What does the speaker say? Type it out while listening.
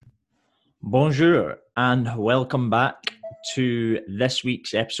Bonjour and welcome back to this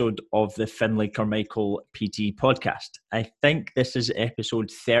week's episode of the Finlay Carmichael PT podcast. I think this is episode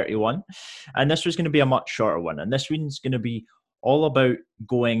 31, and this was going to be a much shorter one. And this one's going to be all about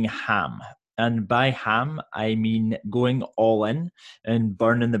going ham. And by ham, I mean going all in and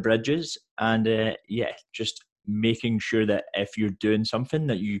burning the bridges. And just making sure that if you're doing something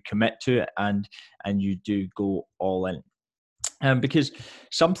that you commit to it and you do go all in. Because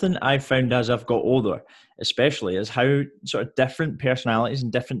something I've found as I've got older, especially, is how sort of different personalities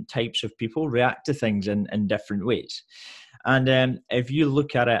and different types of people react to things in different ways. And if you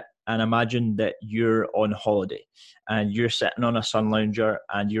look at it and imagine that you're on holiday and you're sitting on a sun lounger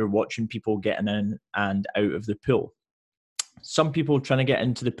and you're watching people getting in and out of the pool. Some people trying to get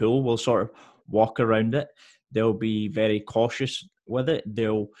into the pool will sort of walk around it. They'll be very cautious with it.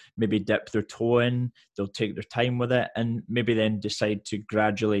 They'll maybe dip their toe in, they'll take their time with it, and maybe then decide to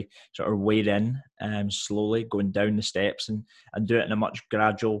gradually sort of wade in slowly, going down the steps and do it in a much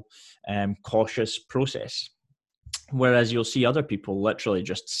gradual, cautious process. Whereas you'll see other people literally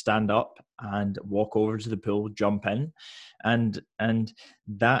just stand up and walk over to the pool, jump in, and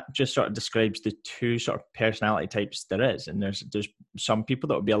that just sort of describes the two sort of personality types there is. And there's some people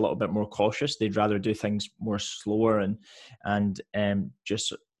that will be a little bit more cautious. They'd rather do things more slower and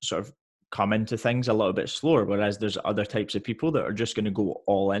just sort of come into things a little bit slower. Whereas there's other types of people that are just going to go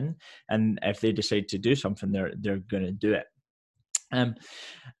all in, and if they decide to do something, they're going to do it.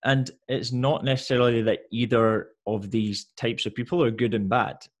 And it's not necessarily that either of these types of people are good and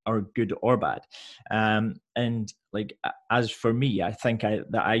bad, or good or bad. And like, as for me, I think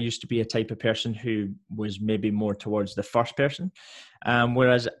that I used to be a type of person who was maybe more towards the first person.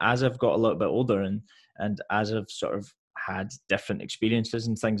 Whereas as I've got a little bit older and as I've sort of had different experiences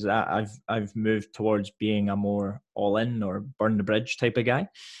and things like that, I've moved towards being a more all in or burn the bridge type of guy.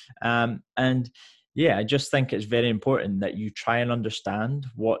 And yeah, I just think it's very important that you try and understand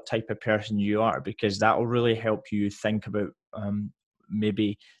what type of person you are, because that will really help you think about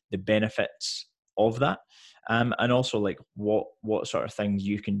maybe the benefits of that, and also like what sort of things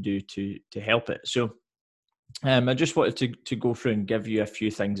you can do to help it. So I just wanted to go through and give you a few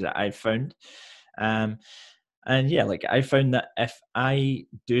things that I've found. And yeah, like I found that if I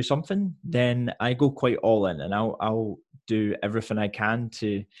do something, then I go quite all in, and I'll do everything I can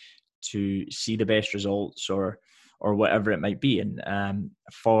to see the best results or whatever it might be. And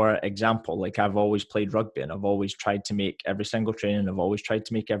for example, like I've always played rugby and I've always tried to make every single training, I've always tried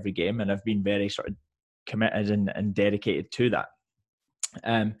to make every game, and I've been very sort of committed and dedicated to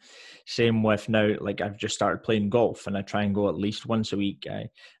that. Same with now, like I've just started playing golf and I try and go at least once a week.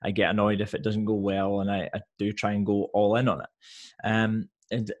 I get annoyed if it doesn't go well, and I do try and go all in on it. And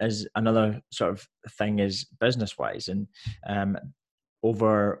as another sort of thing is business wise, and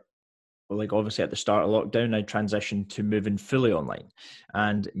over, like obviously at the start of lockdown, I transitioned to moving fully online,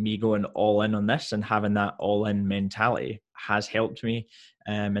 and me going all in on this and having that all in mentality has helped me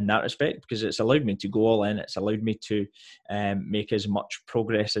in that respect, because it's allowed me to go all in. It's allowed me to make as much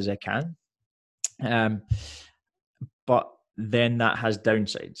progress as I can. But then that has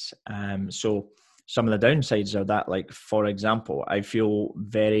downsides. So some of the downsides are that, like, for example, I feel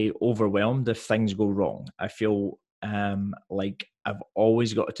very overwhelmed if things go wrong. I feel like I've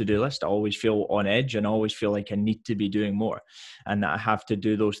always got a to-do list. I always feel on edge, and I always feel like I need to be doing more, and that I have to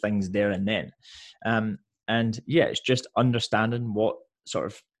do those things there and then. And yeah, it's just understanding what sort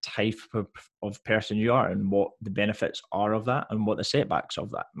of type of person you are, and what the benefits are of that, and what the setbacks of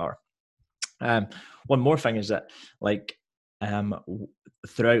that are. One more thing is that, like,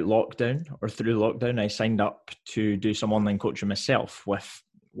 throughout lockdown, or through lockdown, I signed up to do some online coaching myself with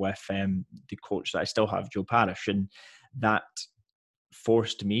the coach that I still have, Joe Parrish, and that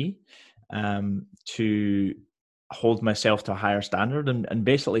forced me to hold myself to a higher standard, and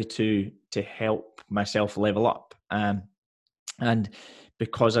basically to help myself level up. And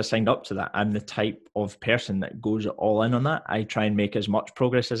because I signed up to that, I'm the type of person that goes all in on that. I try and make as much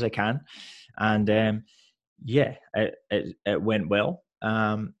progress as I can. And yeah, it went well.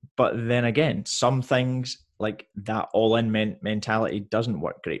 But then again, some things like that all-in mentality doesn't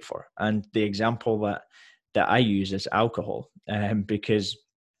work great for. And the example that I use is alcohol, because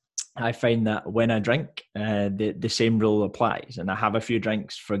I find that when I drink, the same rule applies, and I have a few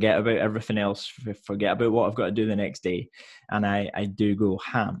drinks, forget about everything else, forget about what I've got to do the next day, and I do go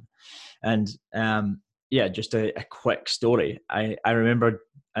ham. And yeah, just a quick story. I remember,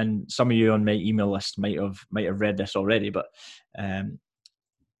 and some of you on my email list might have read this already, but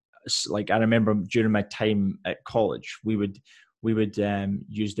like I remember during my time at college, we would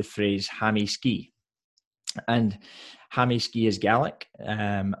use the phrase hammy ski. And hammy ski is Gaelic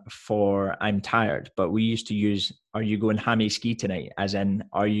for I'm tired. But we used to use, are you going hammy ski tonight? As in,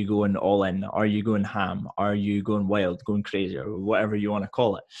 are you going all in? Are you going ham? Are you going wild, going crazy, or whatever you want to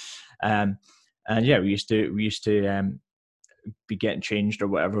call it? And yeah, we used to be getting changed or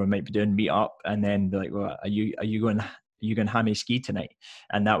whatever we might be doing, meet up, and then be like, well, are you going hammy ski tonight?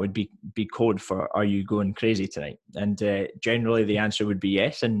 And that would be code for, are you going crazy tonight? And generally the answer would be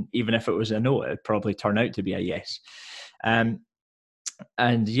yes. And even if it was a no, it'd probably turn out to be a yes. And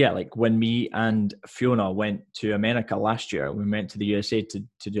yeah, like when me and Fiona went to America last year, we went to the USA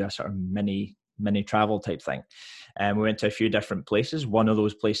to do a sort of mini travel type thing. And we went to a few different places, one of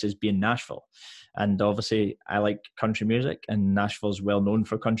those places being Nashville. And obviously I like country music, and Nashville's well known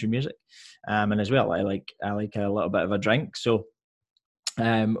for country music. And as well, I like a little bit of a drink. So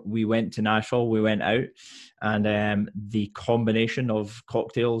we went to Nashville, we went out, and the combination of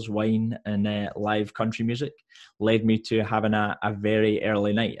cocktails, wine, and live country music led me to having a very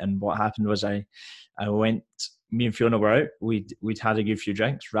early night. And what happened was I went, me and Fiona were out, we'd had a good few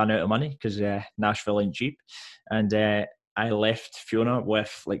drinks, ran out of money because Nashville ain't cheap. And I left Fiona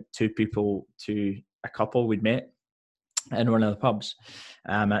with like two people, to a couple we'd met in one of the pubs.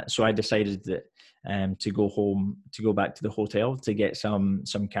 So I decided that to go home, to go back to the hotel to get some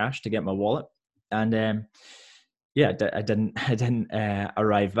cash to get my wallet. And yeah, I didn't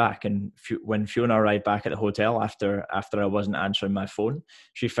arrive back. And when Fiona arrived back at the hotel after I wasn't answering my phone,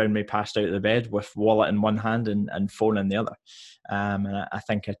 she found me passed out of the bed with wallet in one hand and phone in the other. And I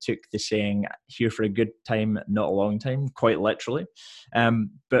think I took the saying, here for a good time, not a long time, quite literally.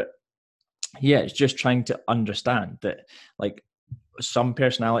 But yeah, it's just trying to understand that, like, some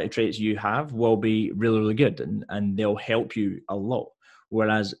personality traits you have will be really, really good, and they'll help you a lot.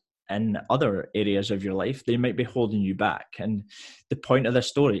 Whereas in other areas of your life, they might be holding you back. And the point of this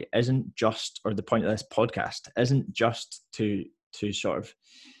story isn't just, or the point of this podcast isn't just to sort of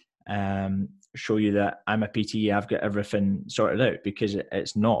show you that I'm a PT, I've got everything sorted out, because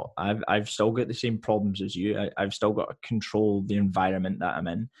it's not. I've still got the same problems as you. I've still got to control the environment that I'm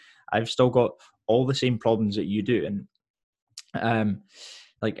in. I've still got all the same problems that you do. And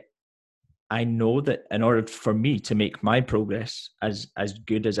like, I know that in order for me to make my progress as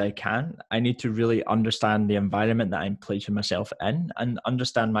good as I can, I need to really understand the environment that I'm placing myself in and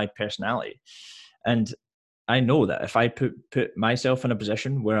understand my personality. And I know that if I put myself in a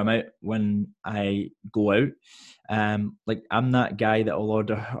position where I'm out, when I go out, like, I'm that guy that will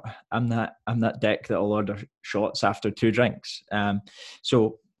order, I'm that dick that will order shots after 2 drinks.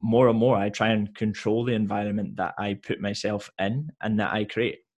 So more and more, I try and control the environment that I put myself in and that I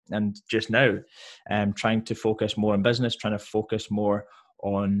create. And just now, trying to focus more on business, trying to focus more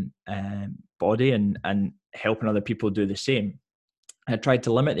on body, and helping other people do the same. I try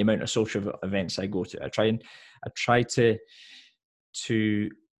to limit the amount of social events I go to. I try to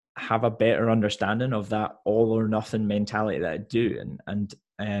have a better understanding of that all or nothing mentality that I do. And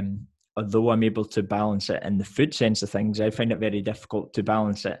although I'm able to balance it in the food sense of things, I find it very difficult to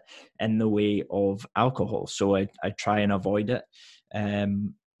balance it in the way of alcohol. So I try and avoid it,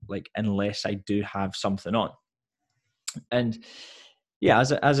 like, unless I do have something on. And yeah,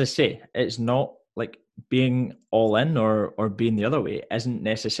 as I say, it's not like being all in or being the other way isn't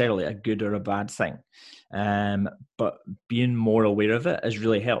necessarily a good or a bad thing. But being more aware of it has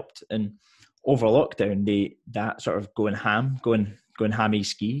really helped. And over lockdown, that sort of going hammy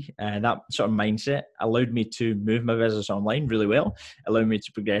ski, that sort of mindset allowed me to move my business online really well. It allowed me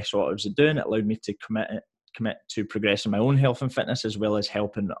to progress what I was doing. It allowed me to commit to progressing my own health and fitness, as well as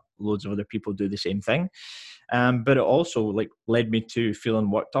helping loads of other people do the same thing. But it also, like, led me to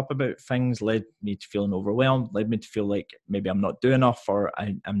feeling worked up about things, led me to feeling overwhelmed, led me to feel like maybe I'm not doing enough, or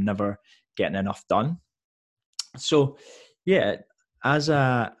I'm never getting enough done. So yeah, as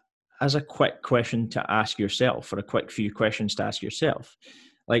a quick question to ask yourself, or a quick few questions to ask yourself,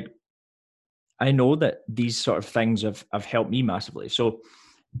 like, I know that these sort of things have helped me massively. So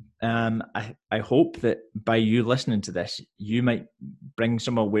I hope that by you listening to this, you might bring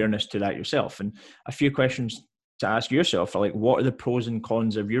some awareness to that yourself. And a few questions to ask yourself are like, what are the pros and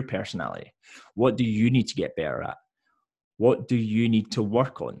cons of your personality? What do you need to get better at? What do you need to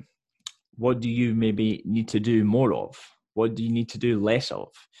work on? What do you maybe need to do more of? What do you need to do less of?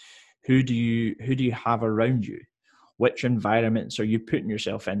 Who do you have around you? Which environments are you putting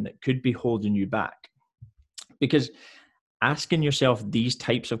yourself in that could be holding you back? Because asking yourself these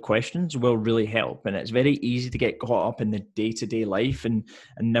types of questions will really help. And it's very easy to get caught up in the day-to-day life and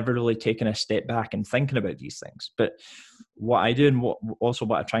never really taking a step back and thinking about these things. But what I do, and what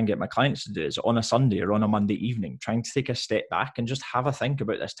I try and get my clients to do, is on a Sunday or on a Monday evening, trying to take a step back and just have a think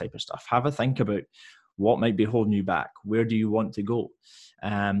about this type of stuff. Have a think about What might be holding you back? Where do you want to go?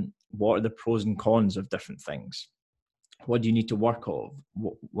 What are the pros and cons of different things? What do you need to work on?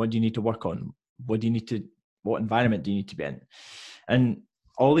 What do you need to work on? What environment do you need to be in? And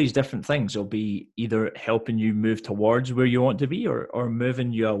all these different things will be either helping you move towards where you want to be, or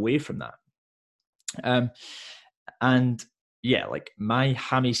moving you away from that. And yeah, like my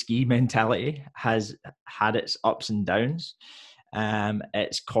hammy ski mentality has had its ups and downs.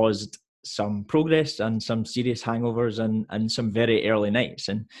 It's caused some progress and some serious hangovers and some very early nights.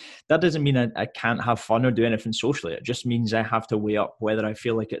 And that doesn't mean I can't have fun or do anything socially. It just means I have to weigh up whether I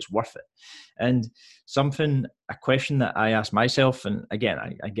feel like it's worth it. And a question that I ask myself, and again,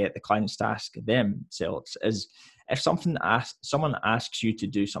 I get the clients to ask themselves, is if someone asks you to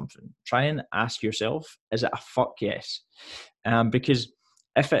do something, try and ask yourself, is it a fuck yes? Because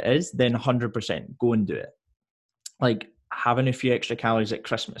if it is, then 100% go and do it. Like, having a few extra calories at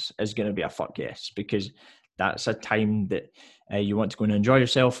Christmas is going to be a fuck yes, because that's a time that you want to go and enjoy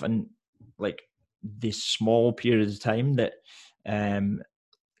yourself. And like this small period of time that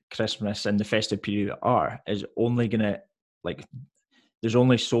Christmas and the festive period is only going to, like, there's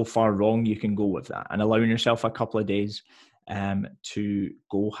only so far wrong you can go with that. And allowing yourself a couple of days to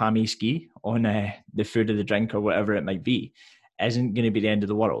go hammy ski on the food or the drink or whatever it might be isn't going to be the end of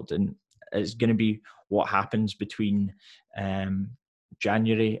the world. And it's going to be what happens between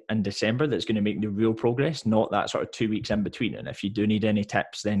January and December that's going to make the real progress, not that sort of 2 weeks in between. And if you do need any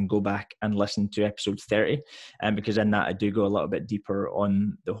tips, then go back and listen to episode 30, because in that I do go a little bit deeper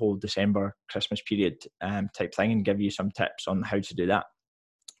on the whole December Christmas period type thing, and give you some tips on how to do that.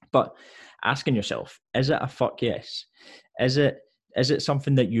 But asking yourself, is it a fuck yes? Is it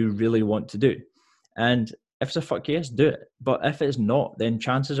something that you really want to do? And if it's a fuck yes, do it. But if it's not, then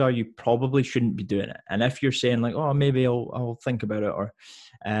chances are you probably shouldn't be doing it. And if you're saying like, oh, maybe I'll think about it, or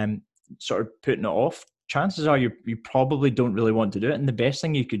sort of putting it off, chances are you probably don't really want to do it. And the best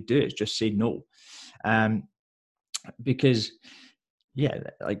thing you could do is just say no. Because yeah,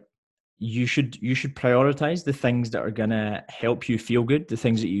 like you should prioritize the things that are going to help you feel good, the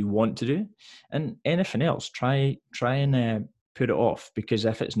things that you want to do, and anything else, try and put it off, because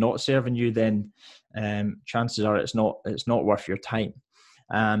if it's not serving you, then chances are it's not worth your time.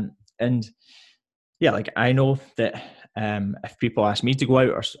 And yeah, like I know that if people ask me to go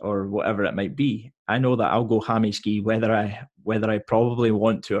out or whatever it might be, I know that I'll go hammy ski whether I probably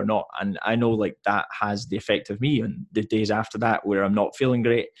want to or not. And I know like that has the effect of me on the days after that where I'm not feeling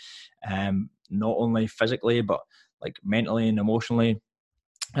great, not only physically but like mentally and emotionally.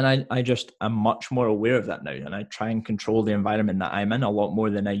 And I'm much more aware of that now, and I try and control the environment that I'm in a lot more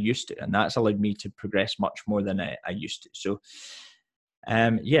than I used to, and that's allowed me to progress much more than I used to. So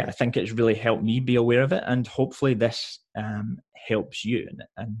yeah, I think it's really helped me be aware of it, and hopefully this helps you.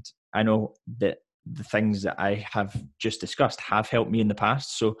 And I know that the things that I have just discussed have helped me in the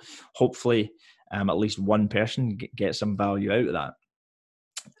past, so hopefully at least one person gets some value out of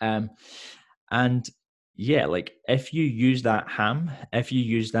that. And yeah, like if you use that hammy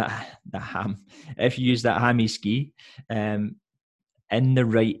ski in the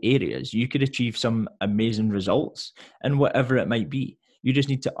right areas, you could achieve some amazing results in whatever it might be. You just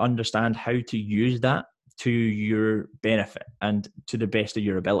need to understand how to use that to your benefit and to the best of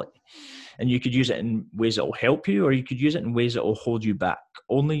your ability. And you could use it in ways that will help you, or you could use it in ways that will hold you back.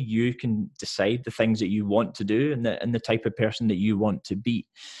 Only you can decide the things that you want to do and the type of person that you want to be.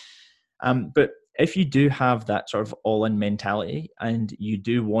 But if you do have that sort of all-in mentality and you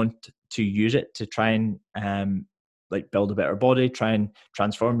do want to use it to try and like build a better body, try and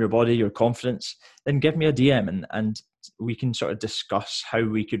transform your body, your confidence, then give me a DM and we can sort of discuss how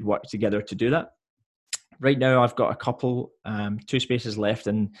we could work together to do that. Right now, I've got a couple, 2 spaces left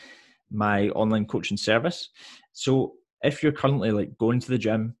in my online coaching service. So if you're currently like going to the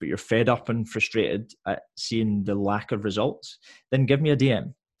gym, but you're fed up and frustrated at seeing the lack of results, then give me a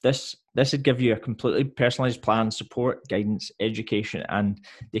DM. This would give you a completely personalized plan, support, guidance, education, and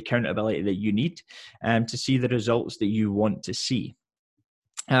the accountability that you need to see the results that you want to see.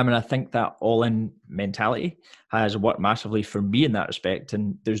 And I think that all-in mentality has worked massively for me in that respect,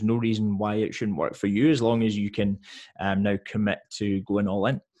 and there's no reason why it shouldn't work for you as long as you can now commit to going all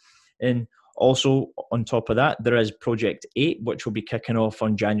in. And also, on top of that, there is Project 8, which will be kicking off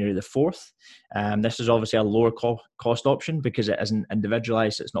on January the 4th. This is obviously a lower cost option because it isn't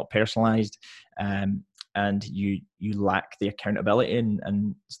individualized, it's not personalized, and you lack the accountability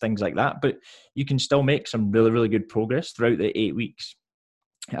and things like that. But you can still make some really, really good progress throughout the 8 weeks.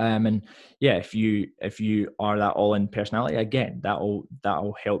 And yeah, if you are that all-in personality, again, that'll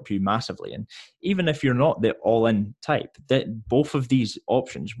help you massively. And even if you're not the all-in type, that both of these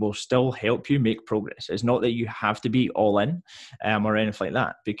options will still help you make progress. It's not that you have to be all-in or anything like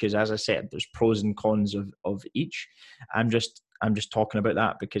that, because as I said, there's pros and cons of each. I'm just talking about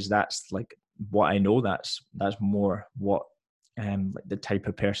that because that's like what I know. That's more what like the type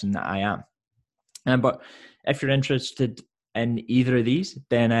of person that I am. But if you're interested in either of these,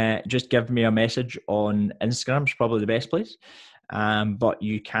 then just give me a message on Instagram. It's probably the best place. But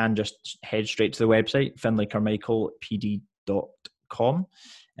you can just head straight to the website, finleycarmichaelpd.com,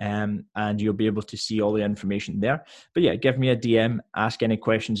 and you'll be able to see all the information there. But yeah, give me a DM, ask any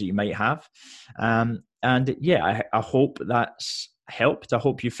questions that you might have. And yeah, I hope that's helped. I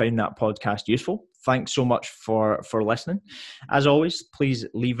hope you found that podcast useful. Thanks so much for listening. As always, please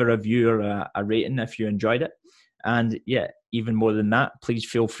leave a review or a rating if you enjoyed it. And yeah, even more than that, please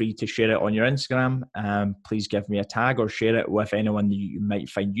feel free to share it on your Instagram. Please give me a tag or share it with anyone that you might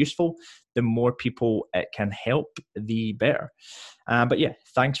find useful. The more people it can help, the better. But yeah,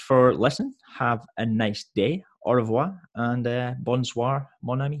 thanks for listening. Have a nice day. Au revoir and bonsoir,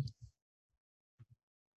 mon ami.